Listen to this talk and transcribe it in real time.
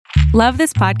Love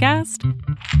this podcast?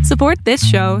 Support this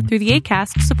show through the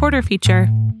Acast supporter feature.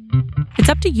 It's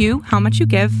up to you how much you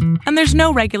give, and there's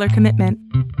no regular commitment.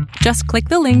 Just click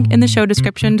the link in the show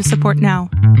description to support now.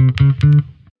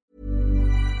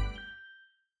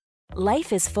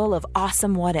 Life is full of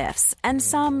awesome what-ifs, and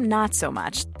some not so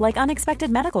much, like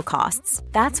unexpected medical costs.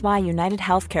 That's why United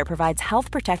Healthcare provides Health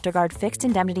Protector Guard fixed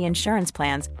indemnity insurance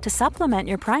plans to supplement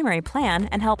your primary plan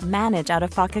and help manage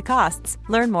out-of-pocket costs.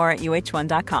 Learn more at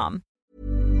uh1.com.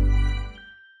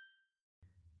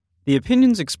 The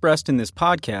opinions expressed in this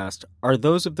podcast are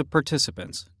those of the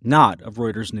participants, not of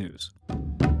Reuters News.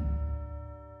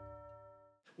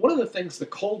 One of the things the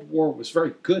Cold War was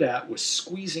very good at was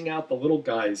squeezing out the little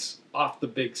guys off the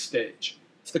big stage.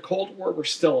 If the Cold War were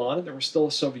still on and there was still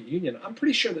a Soviet Union, I'm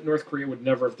pretty sure that North Korea would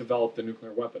never have developed a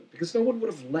nuclear weapon because no one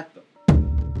would have let them.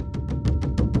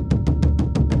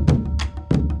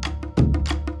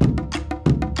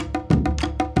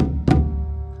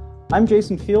 I'm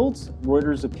Jason Fields,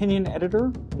 Reuters opinion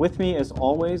editor. With me, as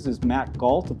always, is Matt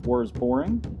Gault of War is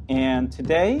Boring. And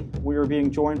today, we are being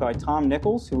joined by Tom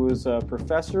Nichols, who is a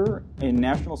professor in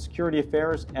national security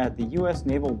affairs at the U.S.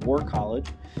 Naval War College.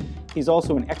 He's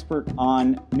also an expert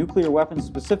on nuclear weapons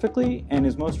specifically, and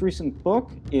his most recent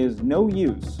book is No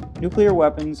Use: Nuclear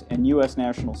Weapons and U.S.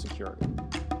 National Security.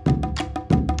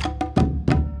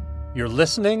 You're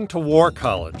listening to War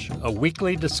College, a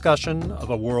weekly discussion of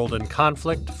a world in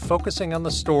conflict focusing on the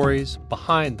stories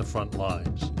behind the front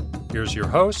lines. Here's your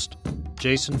host,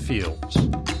 Jason Fields.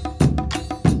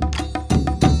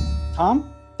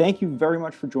 Tom, thank you very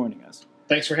much for joining us.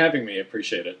 Thanks for having me. I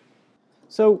appreciate it.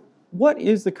 So, what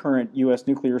is the current U.S.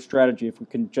 nuclear strategy, if we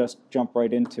can just jump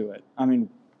right into it? I mean,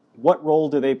 what role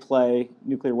do they play,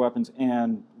 nuclear weapons,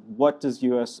 and what does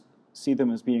U.S. see them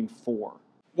as being for?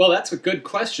 Well, that's a good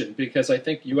question because I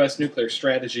think U.S. nuclear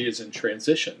strategy is in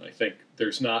transition. I think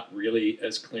there's not really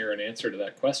as clear an answer to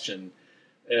that question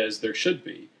as there should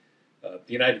be. The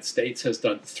United States has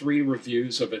done 3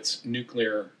 reviews of its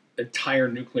entire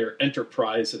nuclear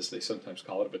enterprise, as they sometimes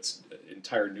call it, of its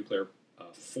entire nuclear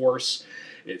force,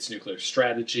 its nuclear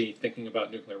strategy, thinking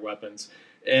about nuclear weapons.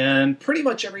 And pretty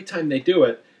much every time they do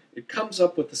it, it comes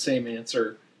up with the same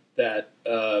answer that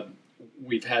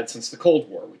we've had since the Cold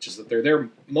War, which is that they're there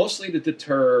mostly to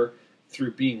deter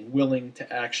through being willing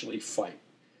to actually fight.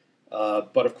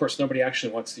 But of course, nobody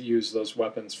actually wants to use those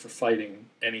weapons for fighting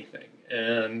anything.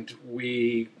 And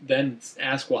we then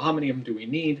ask, well, how many of them do we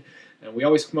need? And we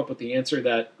always come up with the answer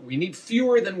that we need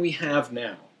fewer than we have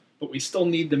now, but we still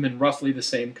need them in roughly the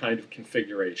same kind of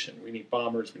configuration. We need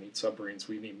bombers, we need submarines,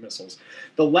 we need missiles.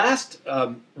 The last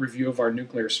review of our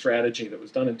nuclear strategy that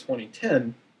was done in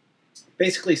 2010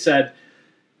 basically said,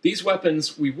 these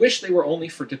weapons, we wish they were only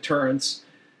for deterrence,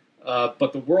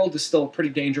 but the world is still a pretty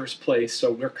dangerous place,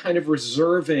 so we're kind of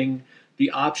reserving the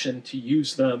option to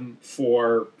use them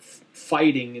for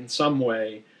fighting in some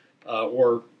way,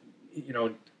 or,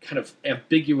 kind of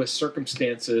ambiguous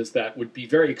circumstances that would be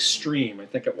very extreme. I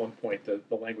think at one point the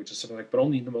language is something like, but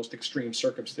only in the most extreme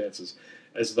circumstances,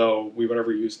 as though we would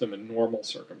ever use them in normal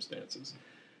circumstances.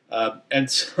 And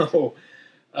so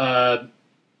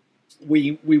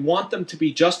we want them to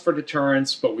be just for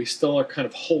deterrence, but we still are kind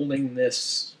of holding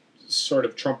this sort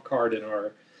of trump card in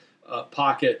our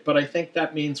pocket. But I think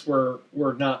that means we're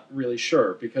not really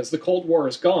sure, because the Cold War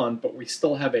is gone, but we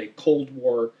still have a Cold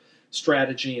War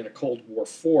strategy and a Cold War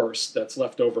force that's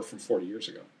left over from 40 years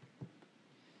ago.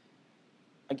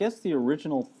 I guess the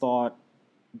original thought,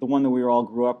 the one that we all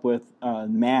grew up with,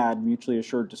 MAD, Mutually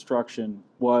Assured Destruction,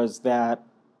 was that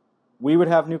we would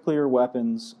have nuclear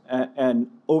weapons, an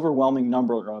overwhelming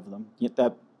number of them,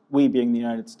 that we being the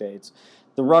United States.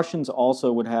 The Russians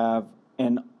also would have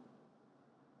an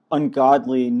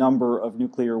ungodly number of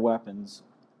nuclear weapons.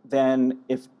 Then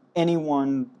if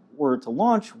anyone were to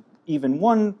launch even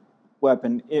one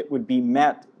weapon, it would be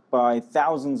met by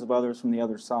thousands of others from the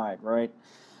other side, right?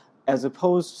 As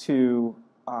opposed to,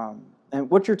 and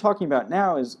what you're talking about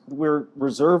now is we're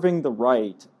reserving the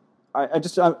right.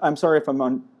 I'm sorry if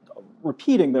I'm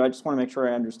repeating, but I just want to make sure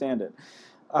I understand it.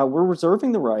 We're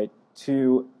reserving the right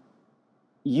to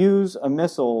use a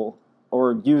missile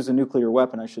or use a nuclear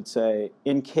weapon, I should say,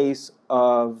 in case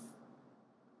of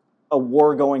a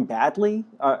war going badly.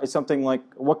 Something like,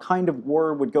 what kind of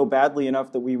war would go badly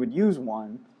enough that we would use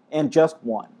one, and just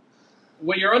one?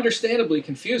 Well, you're understandably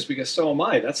confused, because so am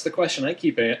I. That's the question I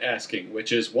keep asking,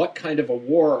 which is, what kind of a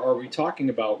war are we talking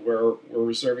about where we're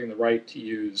reserving the right to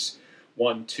use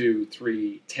 1, 2,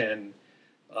 3, 10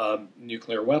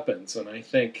 nuclear weapons? And I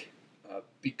think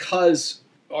because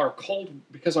our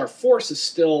force is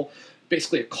still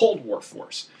basically a Cold War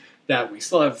force, that we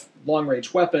still have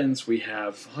long-range weapons, we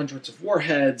have hundreds of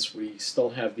warheads, we still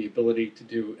have the ability to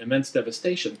do immense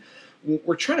devastation.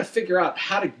 We're trying to figure out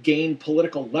how to gain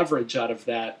political leverage out of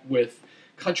that with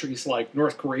countries like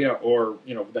North Korea, or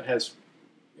that has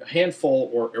a handful,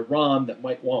 or Iran that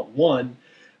might want one.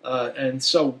 And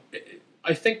so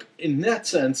I think in that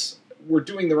sense, we're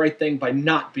doing the right thing by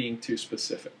not being too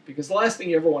specific. Because the last thing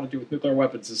you ever want to do with nuclear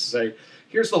weapons is to say,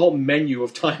 here's the whole menu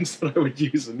of times that I would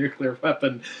use a nuclear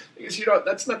weapon. Because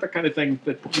that's not the kind of thing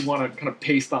that you want to kind of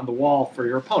paste on the wall for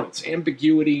your opponents.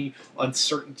 Ambiguity,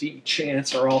 uncertainty,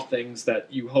 chance are all things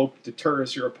that you hope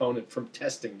deters your opponent from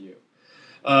testing you.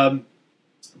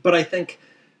 But I think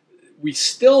we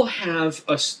still have,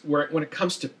 when it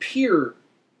comes to peer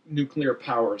nuclear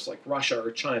powers like Russia or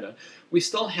China, we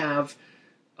still have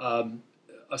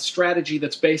a strategy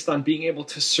that's based on being able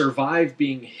to survive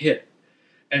being hit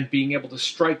and being able to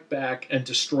strike back and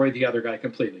destroy the other guy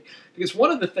completely. Because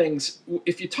one of the things,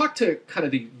 if you talk to kind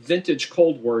of the vintage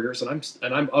Cold Warriors, and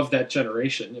I'm of that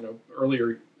generation,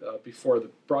 earlier before the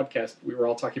broadcast, we were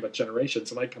all talking about generations,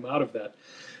 and I come out of that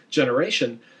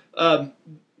generation.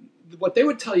 What they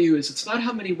would tell you is it's not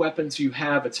how many weapons you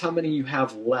have, it's how many you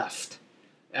have left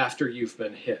after you've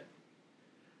been hit.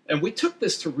 And we took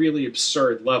this to really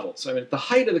absurd levels. I mean, at the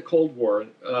height of the Cold War,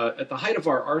 at the height of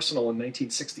our arsenal in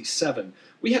 1967,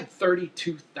 we had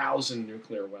 32,000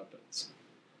 nuclear weapons.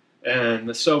 And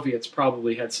the Soviets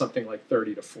probably had something like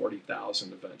 30 to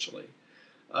 40,000 eventually.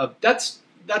 That's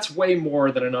way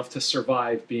more than enough to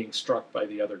survive being struck by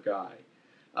the other guy.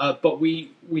 But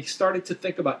we started to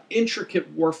think about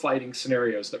intricate warfighting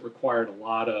scenarios that required a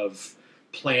lot of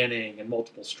planning and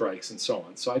multiple strikes and so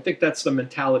on. So I think that's the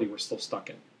mentality we're still stuck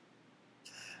in.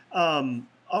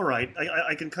 All right.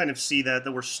 I can kind of see that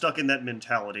we're stuck in that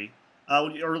mentality.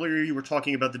 Earlier you were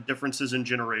talking about the differences in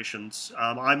generations.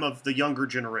 I'm of the younger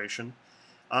generation,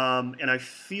 and I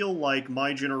feel like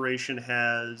my generation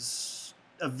has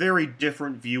a very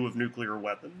different view of nuclear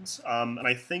weapons. And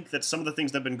I think that some of the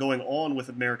things that have been going on with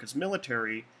America's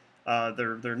military,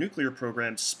 their nuclear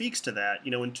program, speaks to that.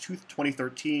 In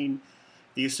 2013,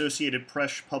 the Associated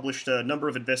Press published a number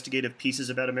of investigative pieces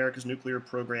about America's nuclear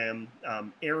program.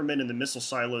 Airmen in the missile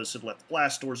silos had left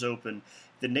blast doors open.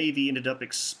 The Navy ended up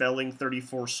expelling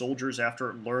 34 soldiers after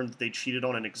it learned that they cheated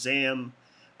on an exam.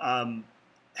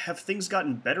 Have things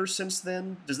gotten better since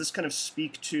then? Does this kind of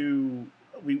speak to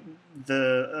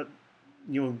the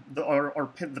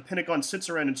Pentagon sits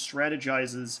around and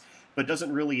strategizes, but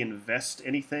doesn't really invest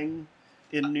anything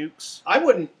in nukes? I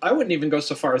wouldn't even go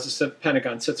so far as to say the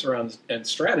Pentagon sits around and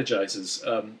strategizes.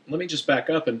 Let me just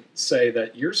back up and say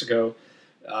that years ago,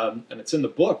 and it's in the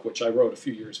book, which I wrote a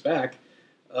few years back,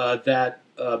 that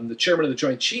the chairman of the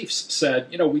Joint Chiefs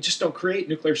said, we just don't create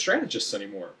nuclear strategists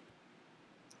anymore.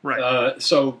 Right.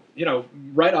 So,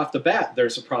 right off the bat,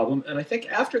 there's a problem. And I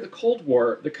think after the Cold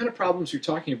War, the kind of problems you're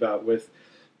talking about with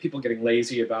people getting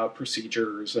lazy about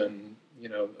procedures and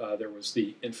there was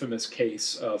the infamous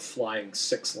case of flying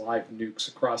 6 live nukes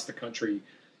across the country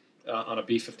on a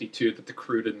B-52 that the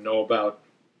crew didn't know about.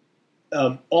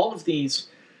 All of these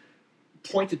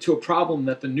pointed to a problem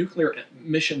that the nuclear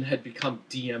mission had become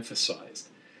de-emphasized,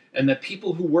 and that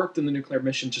people who worked in the nuclear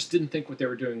mission just didn't think what they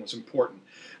were doing was important.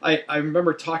 I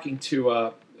remember talking to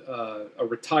a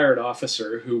retired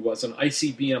officer who was an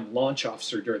ICBM launch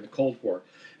officer during the Cold War.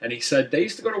 And he said they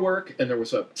used to go to work, and there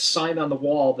was a sign on the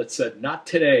wall that said, "Not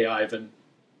today, Ivan."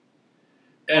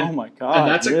 And, oh my God! And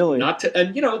that's really? That's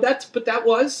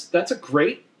a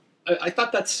great. I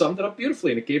thought that summed it up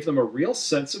beautifully, and it gave them a real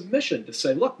sense of mission to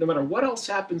say, look, no matter what else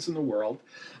happens in the world,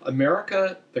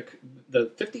 America,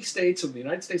 the 50 states of the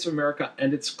United States of America,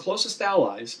 and its closest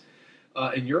allies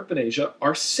in Europe and Asia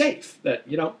are safe. That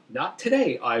not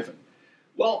today, Ivan.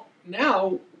 Well,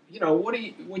 now.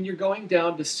 When you're going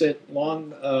down to sit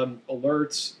long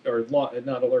alerts, or not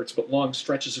alerts, but long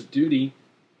stretches of duty,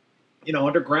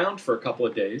 underground for a couple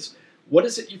of days, what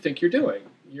is it you think you're doing?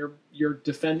 You're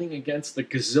defending against the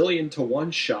gazillion to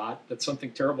one shot that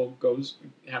something terrible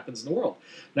happens in the world.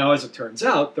 Now, as it turns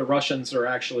out, the Russians are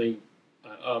actually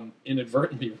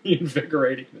inadvertently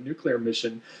reinvigorating the nuclear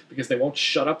mission because they won't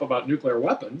shut up about nuclear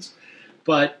weapons,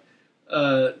 but.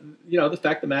 The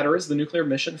fact of the matter is the nuclear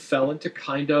mission fell into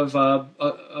kind of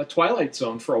a twilight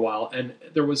zone for a while, and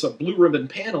there was a blue ribbon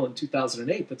panel in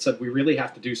 2008 that said we really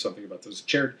have to do something about this,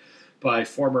 chaired by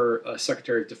former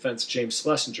Secretary of Defense James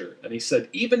Schlesinger, and he said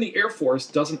even the Air Force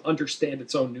doesn't understand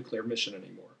its own nuclear mission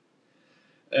anymore.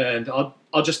 And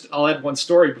I'll add one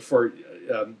story before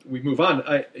we move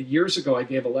on. Years ago, I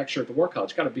gave a lecture at the War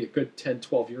College, got to be a good 10,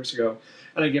 12 years ago,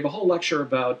 and I gave a whole lecture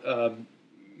about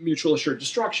mutual assured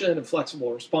destruction and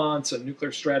flexible response and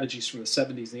nuclear strategies from the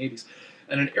 70s and 80s.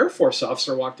 And an Air Force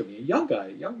officer walked up to me, a young guy,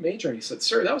 a young major, and he said,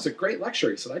 "Sir, that was a great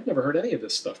lecture." He said, "I'd never heard any of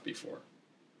this stuff before."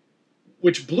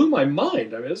 Which blew my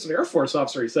mind. I mean, as an Air Force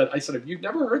officer, I said, "Have you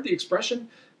never heard the expression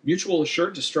mutual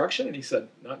assured destruction?" And he said,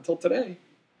 "Not until today."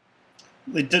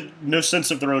 They did no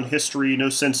sense of their own history, no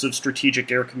sense of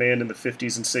strategic air command in the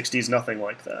 50s and 60s, nothing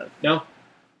like that. No.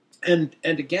 And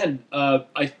again,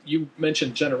 you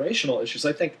mentioned generational issues.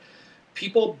 I think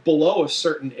people below a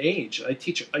certain age, I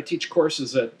teach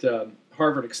courses at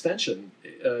Harvard Extension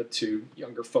to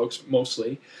younger folks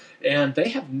mostly, and they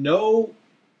have no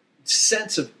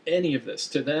sense of any of this.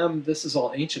 To them, this is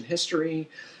all ancient history.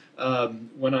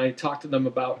 When I talk to them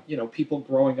about, people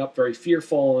growing up very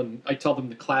fearful, and I tell them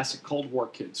the classic Cold War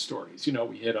kid stories.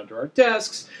 We hid under our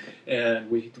desks, and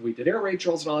we did air raid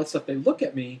drills and all that stuff. They look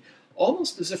at me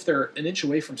almost as if they're an inch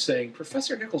away from saying,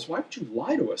 "Professor Nichols, why would you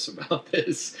lie to us about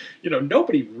this?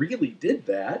 Nobody really did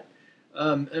that."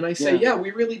 And I say, yeah,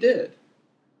 we really did.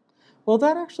 Well,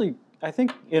 that actually, I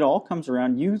think it all comes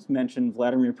around. You mentioned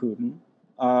Vladimir Putin,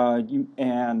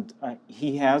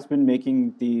 he has been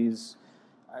making these.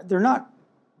 They're not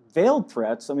veiled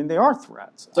threats. I mean, they are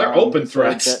threats. They're open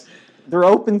threats. They're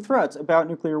open threats about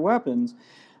nuclear weapons.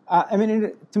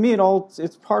 To me,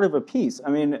 it's part of a piece.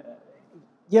 I mean,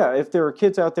 yeah, if there are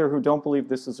kids out there who don't believe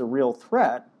this is a real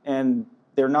threat, and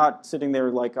they're not sitting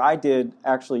there like I did,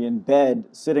 actually in bed,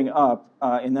 sitting up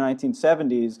in the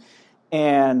 1970s,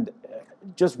 and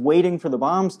just waiting for the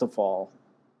bombs to fall,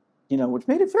 which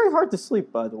made it very hard to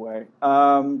sleep, by the way,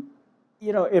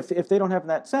 if they don't have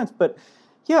that sense. But,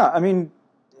 yeah, I mean,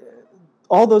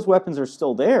 all those weapons are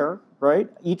still there, right?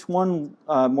 Each one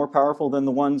more powerful than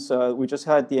the ones we just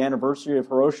had the anniversary of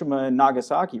Hiroshima and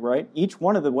Nagasaki, right? Each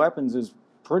one of the weapons is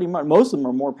pretty much, most of them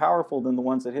are more powerful than the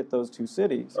ones that hit those two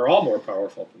cities. They're all more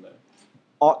powerful than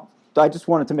that. I just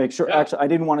wanted to make sure. Yeah. Actually, I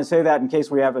didn't want to say that in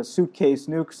case we have a suitcase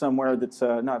nuke somewhere that's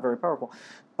not very powerful.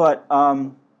 But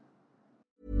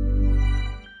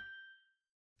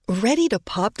Ready to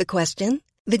pop the question?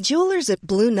 The jewelers at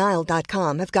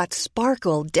BlueNile.com have got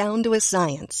sparkle down to a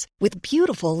science with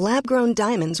beautiful lab-grown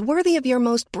diamonds worthy of your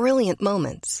most brilliant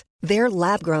moments. Their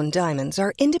lab-grown diamonds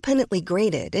are independently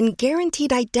graded and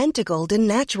guaranteed identical to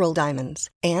natural diamonds,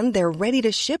 and they're ready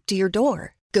to ship to your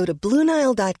door. Go to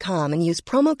BlueNile.com and use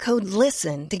promo code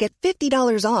LISTEN to get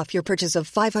 $50 off your purchase of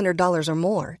 $500 or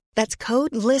more. That's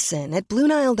code LISTEN at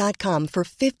BlueNile.com for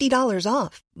 $50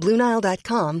 off.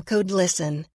 BlueNile.com, code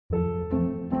LISTEN.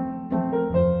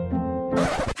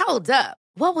 Hold up.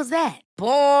 What was that?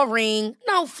 Boring.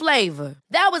 No flavor.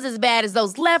 That was as bad as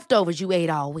those leftovers you ate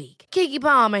all week. Keke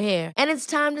Palmer here, and it's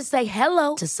time to say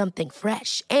hello to something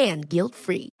fresh and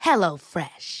guilt-free. Hello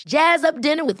Fresh. Jazz up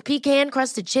dinner with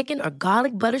pecan-crusted chicken or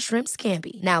garlic butter shrimp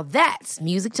scampi. Now that's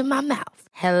music to my mouth.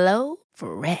 Hello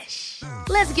Fresh.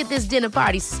 Let's get this dinner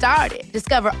party started.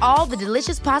 Discover all the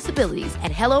delicious possibilities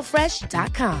at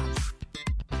HelloFresh.com.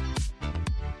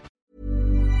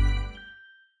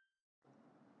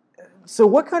 So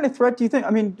what kind of threat do you think? I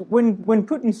mean, when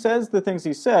Putin says the things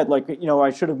he said, like, I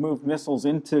should have moved missiles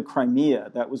into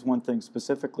Crimea, that was one thing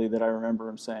specifically that I remember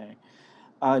him saying.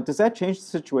 Does that change the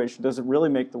situation? Does it really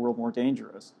make the world more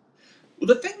dangerous? Well,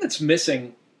 the thing that's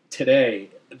missing today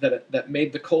that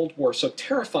made the Cold War so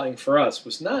terrifying for us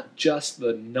was not just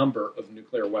the number of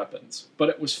nuclear weapons, but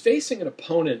it was facing an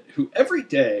opponent who every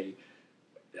day,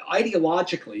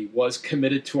 ideologically, was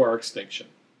committed to our extinction.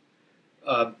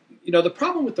 The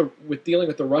problem with dealing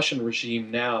with the Russian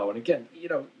regime now, and again,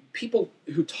 people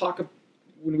who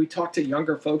when we talk to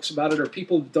younger folks about it, or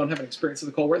people who don't have an experience of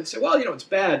the Cold War, they say, well, it's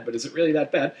bad, but is it really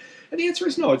that bad? And the answer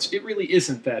is no, it really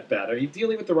isn't that bad. I mean,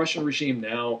 dealing with the Russian regime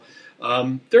now,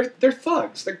 they're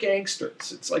thugs, they're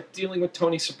gangsters. It's like dealing with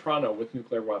Tony Soprano with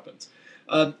nuclear weapons.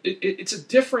 It's a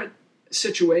different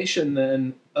situation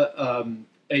than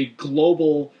a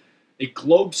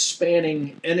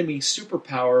globe-spanning enemy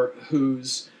superpower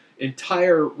whose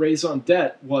entire raison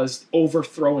d'etre was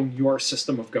overthrowing your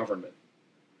system of government.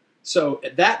 So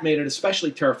that made it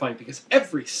especially terrifying because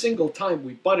every single time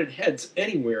we butted heads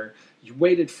anywhere, you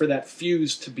waited for that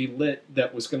fuse to be lit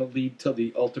that was going to lead to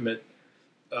the ultimate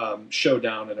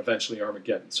showdown and eventually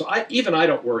Armageddon. So I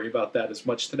don't worry about that as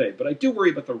much today, but I do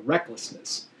worry about the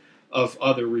recklessness of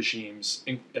other regimes,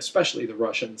 especially the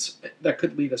Russians, that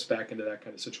could lead us back into that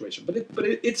kind of situation. But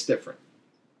it's different.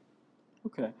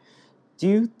 Okay. Do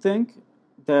you think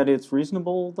that it's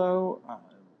reasonable, though,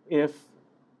 if,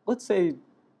 let's say,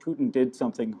 Putin did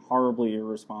something horribly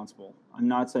irresponsible? I'm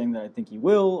not saying that I think he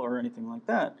will or anything like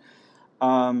that.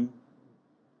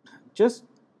 Just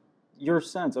your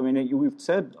sense. I mean, we've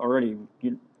said already,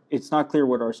 it's not clear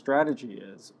what our strategy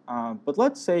is. But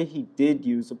let's say he did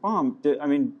use a bomb.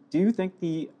 Do you think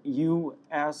the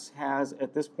U.S. has,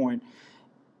 at this point,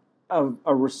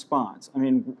 a response? I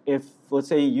mean, if, let's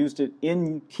say, he used it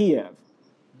in Kiev.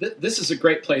 This is a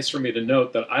great place for me to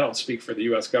note that I don't speak for the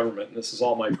U.S. government, and this is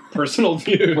all my personal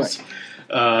views.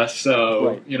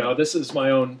 Right. This is my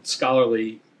own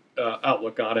scholarly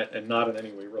outlook on it, and not in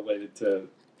any way related to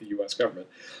the U.S. government.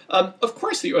 Of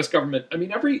course, the U.S. government,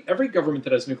 every government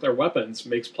that has nuclear weapons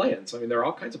makes plans. There are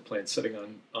all kinds of plans sitting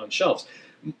on shelves.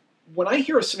 When I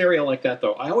hear a scenario like that,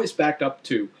 though, I always back up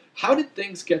to, how did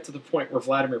things get to the point where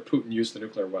Vladimir Putin used the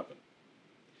nuclear weapon?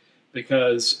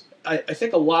 Because I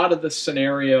think a lot of the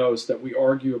scenarios that we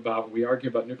argue about when we argue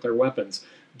about nuclear weapons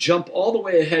jump all the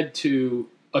way ahead to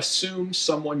assume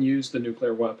someone used the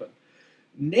nuclear weapon.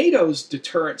 NATO's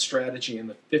deterrent strategy in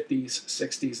the 50s,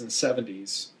 60s, and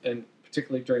 70s, and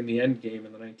particularly during the end game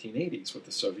in the 1980s with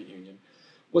the Soviet Union,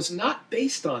 was not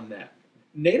based on that.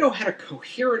 NATO had a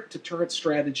coherent deterrent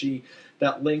strategy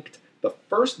that linked the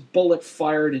first bullet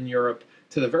fired in Europe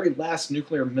to the very last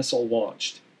nuclear missile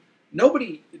launched.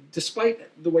 Nobody, despite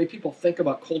the way people think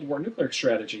about Cold War nuclear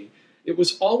strategy, it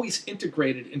was always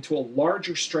integrated into a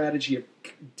larger strategy of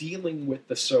dealing with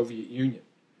the Soviet Union.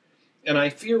 And I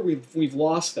fear we've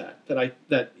lost that.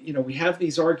 We have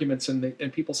these arguments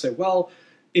and people say, well,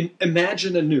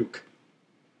 imagine a nuke.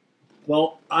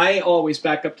 Well, I always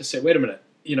back up to say, wait a minute.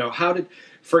 How did,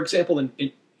 for example,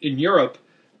 in Europe,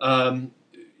 how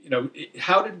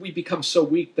did we become so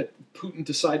weak that Putin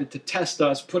decided to test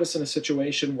us, put us in a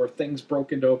situation where things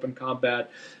broke into open combat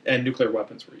and nuclear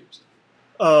weapons were used?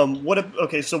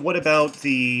 So what about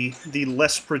the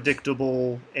less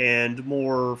predictable and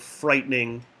more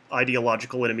frightening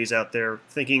ideological enemies out there?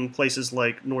 Thinking places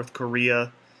like North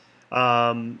Korea.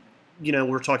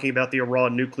 We're talking about the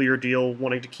Iran nuclear deal,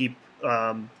 wanting to keep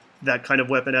that kind of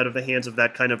weapon out of the hands of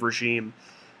that kind of regime.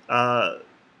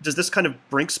 Does this kind of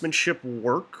brinksmanship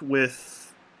work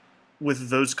with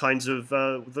those kinds of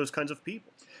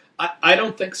people? I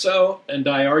don't think so, and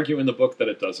I argue in the book that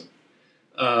it doesn't.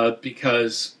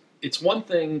 Because it's one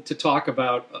thing to talk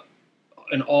about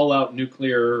an all-out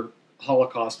nuclear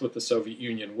holocaust with the Soviet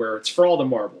Union, where it's for all the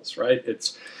marbles, right?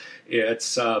 It's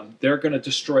they're going to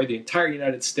destroy the entire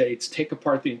United States, take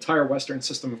apart the entire Western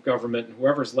system of government, and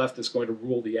whoever's left is going to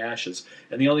rule the ashes.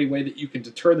 And the only way that you can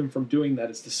deter them from doing that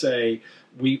is to say,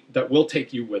 we'll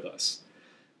take you with us.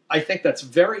 I think that's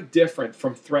very different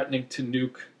from threatening to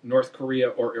nuke North Korea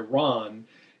or Iran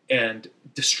and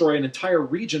destroy an entire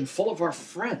region full of our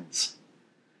friends.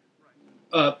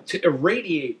 To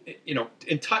irradiate,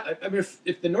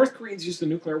 if the North Koreans use the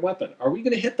nuclear weapon, are we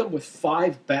going to hit them with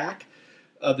 5 back?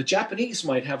 The Japanese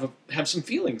might have some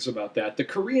feelings about that. The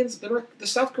Koreans, the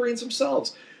South Koreans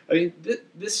themselves.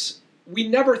 We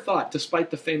never thought,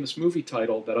 despite the famous movie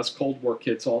title that us Cold War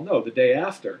kids all know, The Day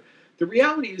After. The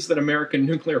reality is that American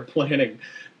nuclear planning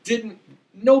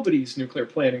nobody's nuclear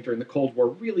planning during the Cold War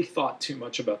really thought too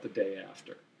much about the day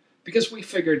after. Because we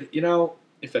figured,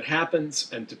 if it happens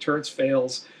and deterrence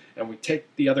fails and we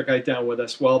take the other guy down with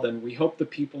us, well, then we hope the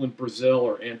people in Brazil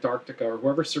or Antarctica or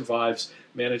whoever survives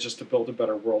manages to build a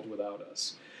better world without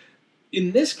us.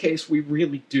 In this case, we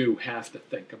really do have to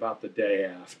think about the day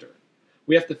after.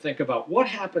 We have to think about what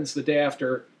happens the day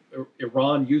after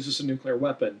Iran uses a nuclear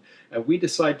weapon, and we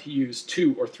decide to use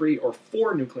 2 or 3 or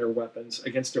 4 nuclear weapons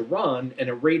against Iran and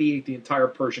irradiate the entire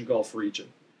Persian Gulf region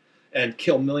and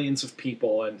kill millions of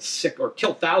people and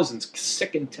kill thousands,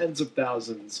 sicken tens of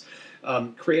thousands,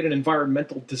 create an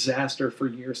environmental disaster for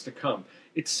years to come.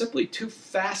 It's simply too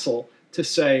facile to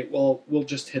say, well, we'll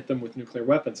just hit them with nuclear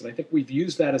weapons. And I think we've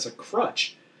used that as a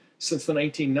crutch since the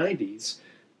 1990s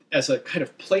as a kind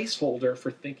of placeholder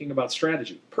for thinking about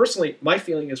strategy. Personally, my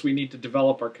feeling is we need to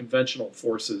develop our conventional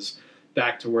forces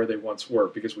back to where they once were,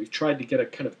 because we've tried to get a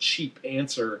kind of cheap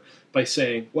answer by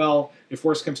saying, well, if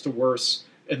worse comes to worse,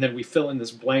 and then we fill in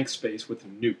this blank space with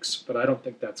nukes. But I don't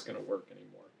think that's going to work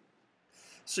anymore.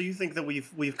 So you think that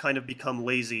we've kind of become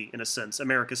lazy in a sense?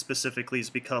 America specifically has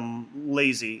become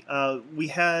lazy. We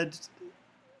had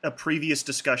a previous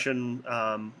discussion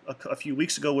a few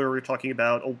weeks ago where we were talking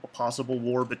about a possible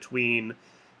war between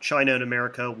China and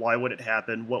America. Why would it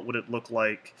happen? What would it look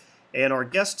like? And our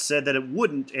guest said that it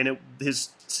wouldn't, and his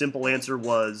simple answer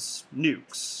was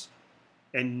nukes.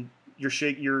 And you're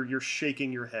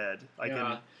shaking your head.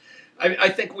 I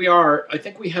think we are. I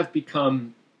think we have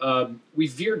become. We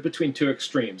veered between 2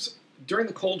 extremes during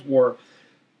the Cold War.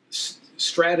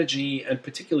 Strategy, and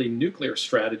particularly nuclear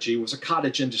strategy, was a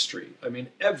cottage industry. I mean,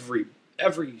 every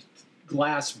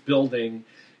glass building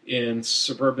in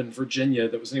suburban Virginia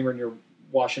that was anywhere near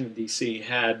Washington, D.C.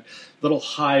 had little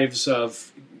hives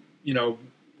of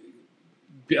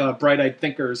bright-eyed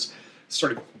thinkers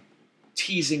sort of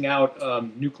teasing out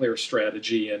nuclear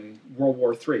strategy in World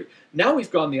War III. Now we've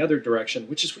gone the other direction,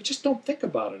 which is we just don't think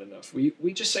about it enough.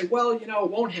 We just say, well, it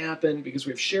won't happen because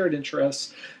we have shared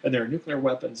interests and there are nuclear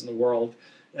weapons in the world.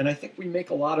 And I think we make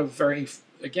a lot of very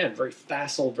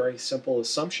facile, very simple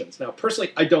assumptions. Now,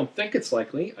 personally, I don't think it's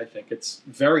likely. I think it's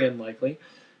very unlikely.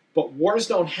 But wars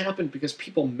don't happen because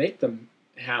people make them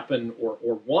happen or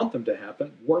want them to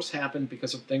happen. Wars happen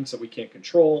because of things that we can't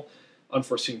control,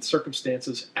 unforeseen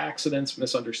circumstances, accidents,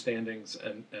 misunderstandings,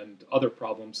 and other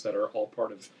problems that are all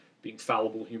part of being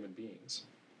fallible human beings.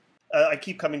 I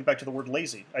keep coming back to the word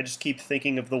lazy. I just keep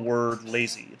thinking of the word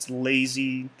lazy. It's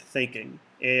lazy thinking.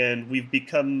 And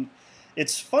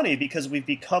it's funny because we've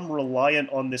become reliant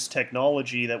on this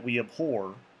technology that we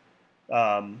abhor,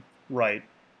 right?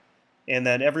 And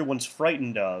that everyone's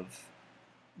frightened of,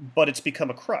 but it's become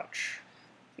a crutch,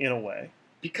 in a way.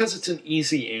 Because it's an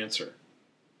easy answer.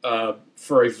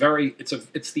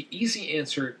 It's the easy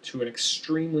answer to an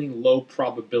extremely low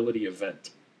probability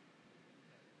event.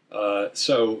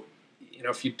 So,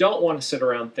 if you don't want to sit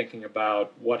around thinking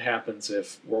about what happens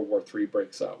if World War III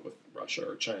breaks out with Russia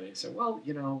or China, you say, well,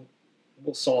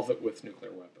 we'll solve it with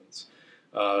nuclear weapons.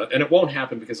 And it won't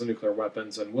happen because of nuclear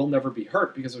weapons, and we'll never be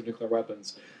hurt because of nuclear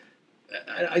weapons.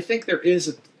 I think there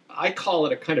is I call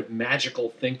it a kind of magical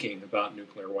thinking about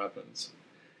nuclear weapons.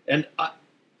 And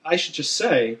I should just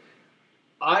say,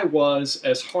 I was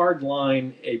as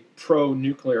hardline a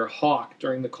pro-nuclear hawk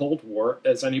during the Cold War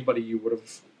as anybody you would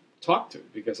have talked to,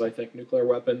 because I think nuclear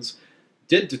weapons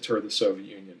did deter the Soviet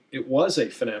Union. It was a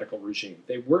fanatical regime.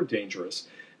 They were dangerous.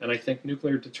 And I think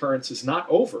nuclear deterrence is not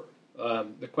over.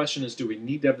 The question is, do we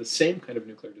need to have the same kind of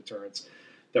nuclear deterrence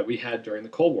that we had during the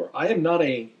Cold War? I am not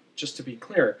just to be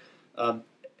clear,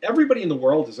 everybody in the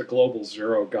world is a global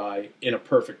zero guy in a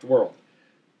perfect world.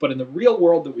 But in the real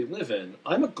world that we live in,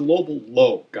 I'm a global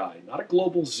low guy, not a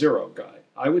global zero guy.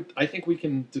 I think we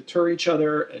can deter each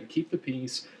other and keep the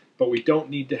peace, but we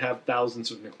don't need to have thousands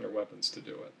of nuclear weapons to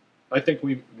do it. I think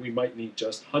we might need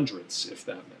just hundreds, if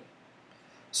that many.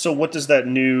 So what does that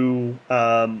new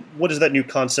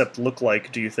concept look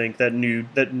like, do you think, that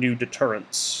new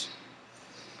deterrence?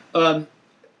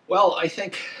 Well, I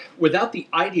think without the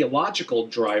ideological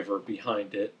driver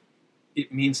behind it,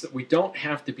 it means that we don't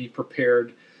have to be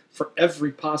prepared for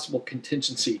every possible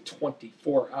contingency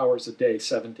 24 hours a day,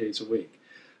 7 days a week.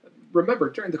 Remember,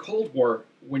 during the Cold War,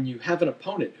 when you have an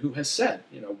opponent who has said,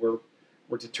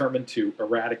 we're determined to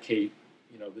eradicate,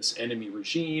 this enemy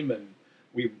regime, and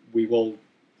we will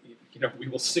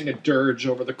sing a dirge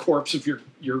over the corpse of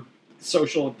your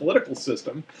social and political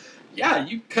system. Yeah,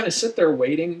 you kind of sit there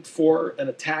waiting for an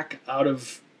attack out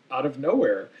of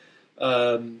nowhere.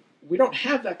 We don't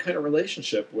have that kind of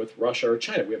relationship with Russia or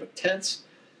China. We have a tense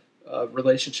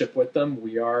relationship with them.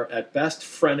 We are at best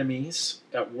frenemies.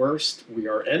 At worst, we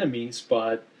are enemies,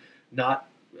 but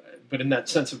in that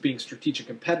sense of being strategic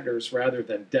competitors rather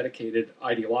than dedicated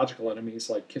ideological enemies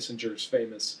like Kissinger's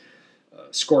famous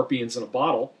scorpions in a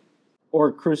bottle. Or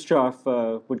Khrushchev,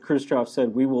 when Khrushchev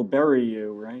said, "We will bury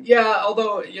you," right? Yeah,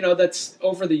 although, that's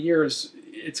over the years,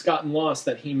 it's gotten lost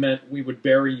that he meant we would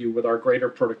bury you with our greater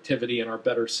productivity and our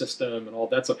better system and all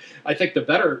that. So I think the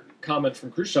better comment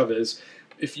from Khrushchev is,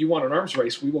 if you want an arms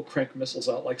race, we will crank missiles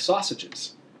out like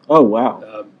sausages. Oh,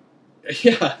 wow.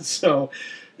 Yeah, so,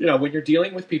 when you're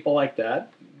dealing with people like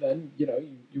that, then,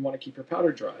 you want to keep your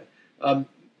powder dry.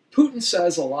 Putin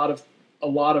says a lot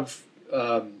of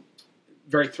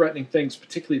very threatening things,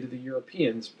 particularly to the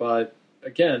Europeans, but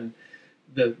again,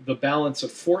 the balance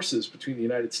of forces between the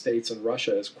United States and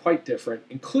Russia is quite different,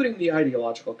 including the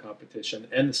ideological competition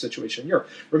and the situation in Europe.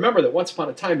 Remember that once upon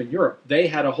a time in Europe, they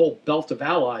had a whole belt of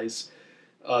allies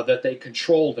that they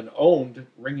controlled and owned,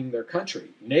 ringing their country.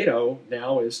 NATO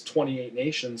now is 28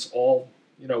 nations, all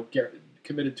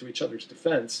committed to each other's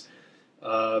defense,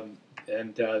 and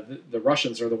the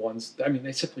Russians are the ones. I mean,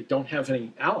 they simply don't have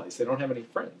any allies. They don't have any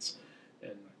friends,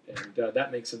 and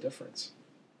that makes a difference.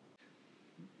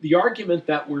 The argument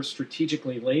that we're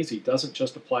strategically lazy doesn't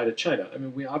just apply to China. I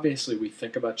mean, we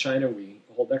think about China, we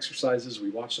hold exercises, we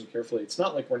watch them carefully. It's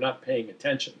not like we're not paying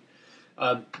attention.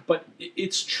 But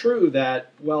it's true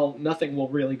that, nothing will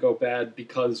really go bad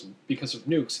because of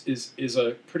nukes is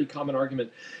a pretty common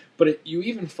argument. But you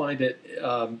even find it,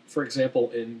 for example,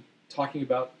 in talking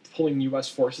about pulling U.S.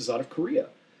 forces out of Korea.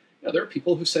 There are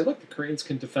people who say, look, the Koreans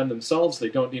can defend themselves. They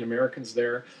don't need Americans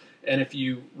there. And if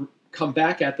you come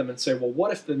back at them and say, well,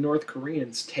 what if the North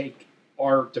Koreans take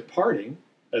our departing,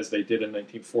 as they did in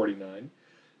 1949,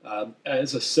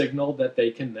 as a signal that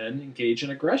they can then engage in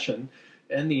aggression?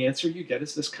 And the answer you get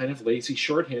is this kind of lazy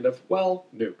shorthand of, well,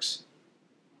 nukes.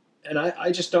 And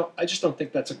I just don't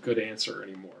think that's a good answer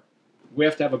anymore. We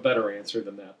have to have a better answer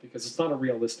than that, because it's not a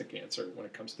realistic answer when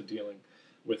it comes to dealing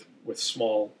with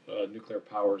small nuclear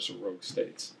powers or rogue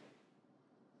states.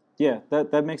 Yeah,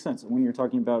 that makes sense. When you're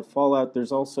talking about fallout,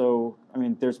 there's also,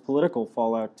 there's political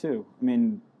fallout too.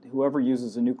 Whoever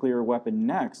uses a nuclear weapon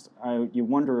next, you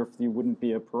wonder if you wouldn't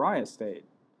be a pariah state.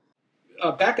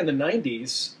 Back in the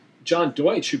 90s, John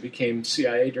Deutsch, who became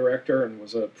CIA director and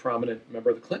was a prominent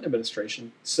member of the Clinton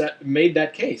administration, made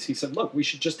that case. He said, look, we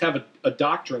should just have a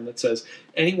doctrine that says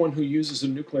anyone who uses a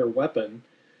nuclear weapon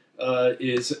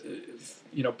is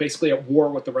basically at war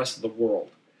with the rest of the world.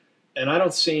 And I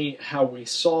don't see how we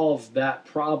solve that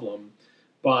problem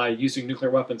by using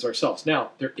nuclear weapons ourselves.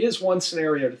 Now, there is one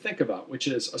scenario to think about, which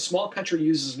is a small country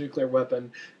uses a nuclear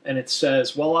weapon and it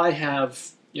says, well, I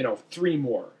have 3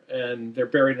 more, and they're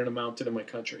buried in a mountain in my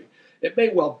country. It may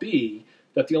well be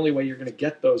that the only way you're going to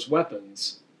get those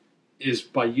weapons is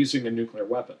by using a nuclear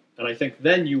weapon. And I think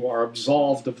then you are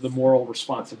absolved of the moral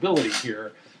responsibility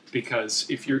here, because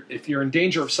if you're in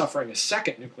danger of suffering a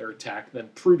second nuclear attack, then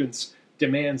prudence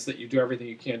demands that you do everything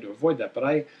you can to avoid that. But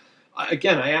I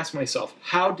ask myself,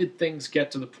 how did things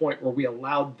get to the point where we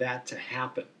allowed that to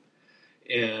happen?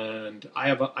 And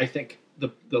I think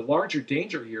the larger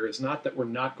danger here is not that we're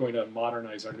not going to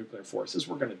modernize our nuclear forces.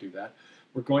 We're going to do that.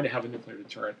 We're going to have a nuclear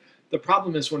deterrent. The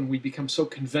problem is when we become so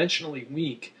conventionally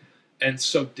weak and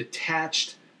so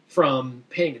detached from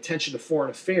paying attention to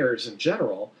foreign affairs in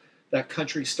general, that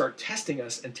countries start testing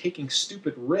us and taking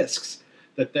stupid risks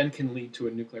that then can lead to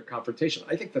a nuclear confrontation.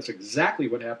 I think that's exactly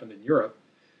what happened in Europe,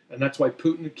 and that's why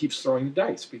Putin keeps throwing the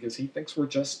dice, because he thinks we're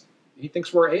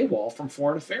AWOL from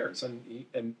foreign affairs,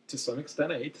 and to some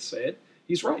extent, I hate to say it,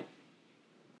 he's right.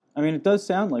 It does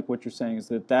sound like what you're saying is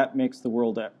that makes the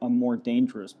world a more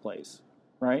dangerous place,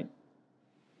 right?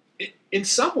 In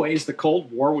some ways, the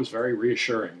Cold War was very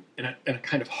reassuring in a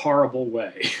kind of horrible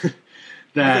way.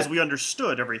 Because we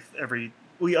understood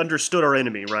we understood our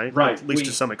enemy, right? Right. At least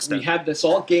to some extent. We had this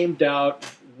all gamed out.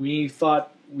 We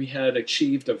thought we had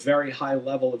achieved a very high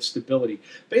level of stability.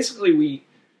 Basically,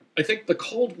 I think the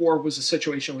Cold War was a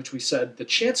situation in which we said the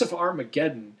chance of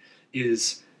Armageddon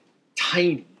is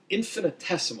tiny,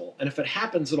 infinitesimal, and if it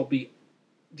happens, it'll be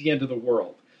the end of the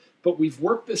world. But we've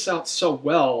worked this out so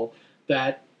well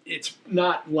that it's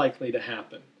not likely to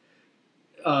happen.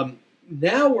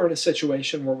 Now we're in a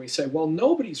situation where we say, well,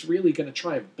 nobody's really going to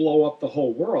try and blow up the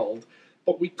whole world,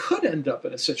 but we could end up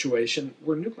in a situation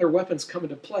where nuclear weapons come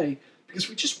into play because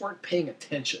we just weren't paying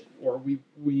attention, or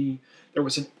there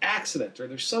was an accident, or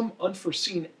there's some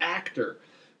unforeseen actor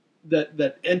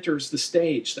that enters the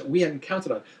stage that we hadn't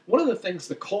counted on. One of the things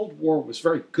the Cold War was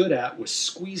very good at was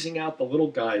squeezing out the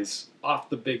little guys off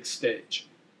the big stage,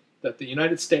 that the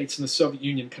United States and the Soviet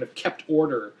Union kind of kept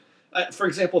order. For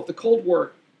example, if the Cold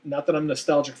War, not that I'm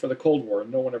nostalgic for the Cold War,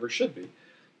 and no one ever should be,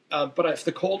 but if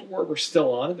the Cold War were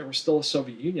still on and there was still a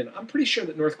Soviet Union, I'm pretty sure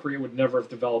that North Korea would never have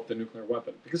developed a nuclear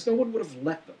weapon, because no one would have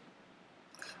let them.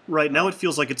 Right, now it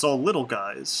feels like it's all little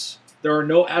guys. There are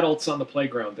no adults on the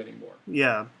playground anymore.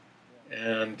 Yeah.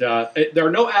 And there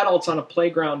are no adults on a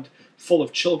playground full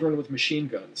of children with machine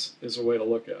guns, is a way to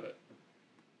look at it.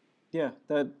 Yeah,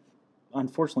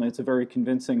 unfortunately, it's a very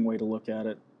convincing way to look at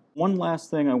it. One last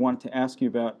thing I wanted to ask you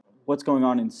about what's going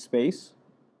on in space,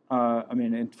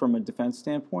 from a defense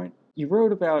standpoint. You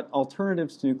wrote about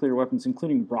alternatives to nuclear weapons,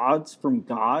 including rods from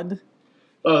God.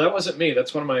 Oh, that wasn't me. That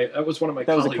was one of my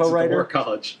colleagues at the War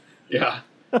College. Yeah.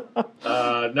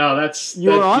 No, that's...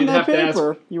 You were on that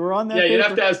paper. You were on that paper. Yeah, you'd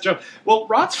have to ask Joe. Well,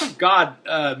 rods from God,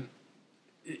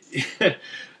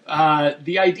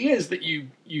 the idea is that you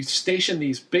station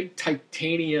these big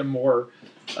titanium or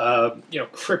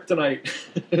kryptonite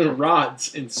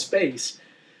rods in space.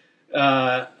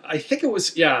 I think it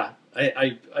was, what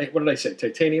did I say?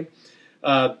 Titanium?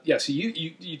 So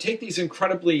you take these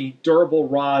incredibly durable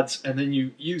rods and then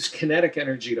you use kinetic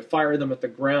energy to fire them at the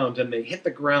ground, and they hit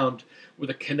the ground with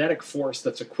a kinetic force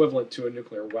that's equivalent to a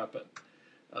nuclear weapon.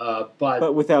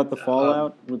 But without the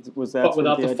fallout? Was that? But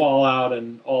without the fallout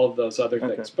and all of those other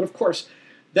things. But of course,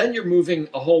 then you're moving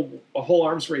a whole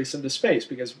arms race into space,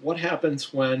 because what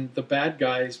happens when the bad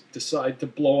guys decide to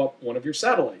blow up one of your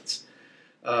satellites?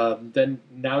 Then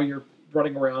now you're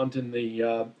running around in the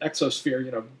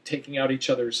exosphere, taking out each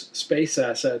other's space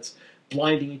assets,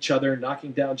 blinding each other,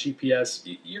 knocking down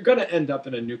GPS. You're going to end up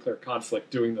in a nuclear conflict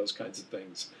doing those kinds of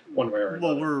things one way or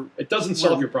another. It doesn't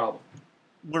solve your problem.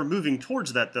 We're moving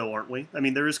towards that, though, aren't we?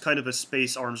 There is kind of a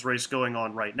space arms race going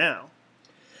on right now.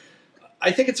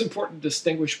 I think it's important to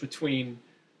distinguish between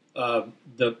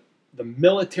the the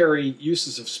military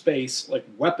uses of space, like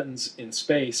weapons in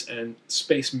space and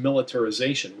space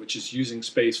militarization, which is using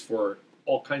space for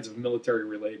all kinds of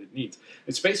military-related needs.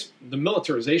 The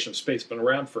militarization of space has been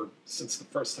around since the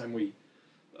first time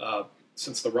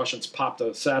since the Russians popped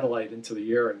a satellite into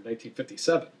the air in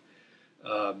 1957.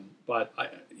 I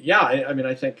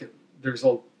think there's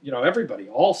everybody,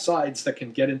 all sides that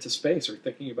can get into space are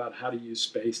thinking about how to use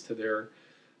space to their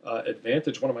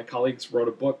advantage. One of my colleagues wrote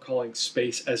a book calling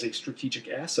Space as a Strategic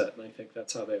Asset, and I think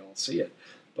that's how they all see it.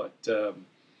 But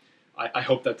I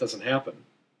hope that doesn't happen.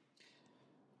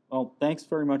 Well, thanks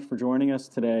very much for joining us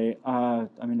today.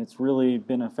 It's really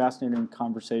been a fascinating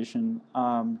conversation.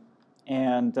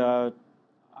 And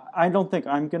I don't think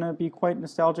I'm going to be quite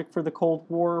nostalgic for the Cold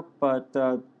War, but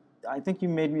I think you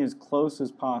made me as close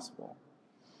as possible.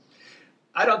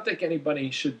 I don't think anybody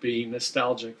should be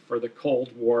nostalgic for the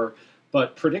Cold War,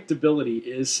 but predictability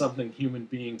is something human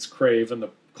beings crave, and the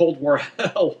Cold War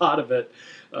had a lot of it.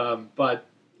 But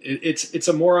it's just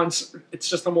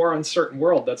a more uncertain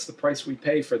world. That's the price we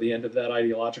pay for the end of that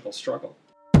ideological struggle.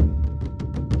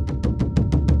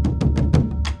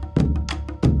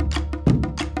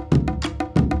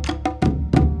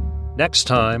 Next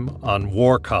time on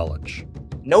War College.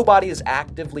 Nobody is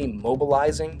actively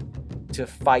mobilizing to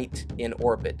fight in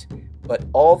orbit, but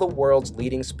all the world's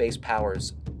leading space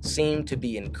powers seem to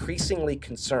be increasingly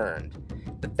concerned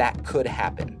that could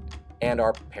happen and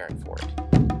are preparing for it.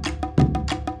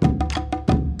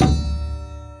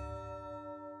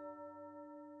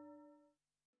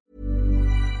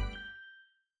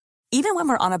 Even when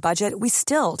we're on a budget, we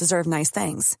still deserve nice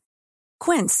things.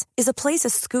 Quince is a place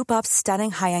to scoop up stunning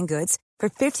high-end goods for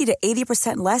 50 to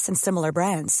 80% less than similar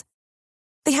brands.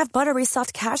 They have buttery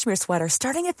soft cashmere sweaters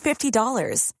starting at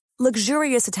 $50,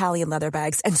 luxurious Italian leather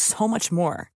bags, and so much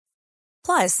more.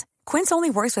 Plus, Quince only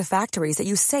works with factories that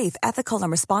use safe, ethical,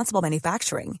 and responsible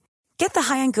manufacturing. Get the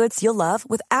high-end goods you'll love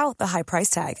without the high price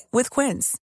tag with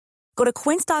Quince. Go to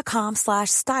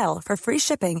quince.com/style for free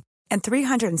shipping and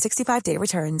 365-day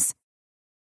returns.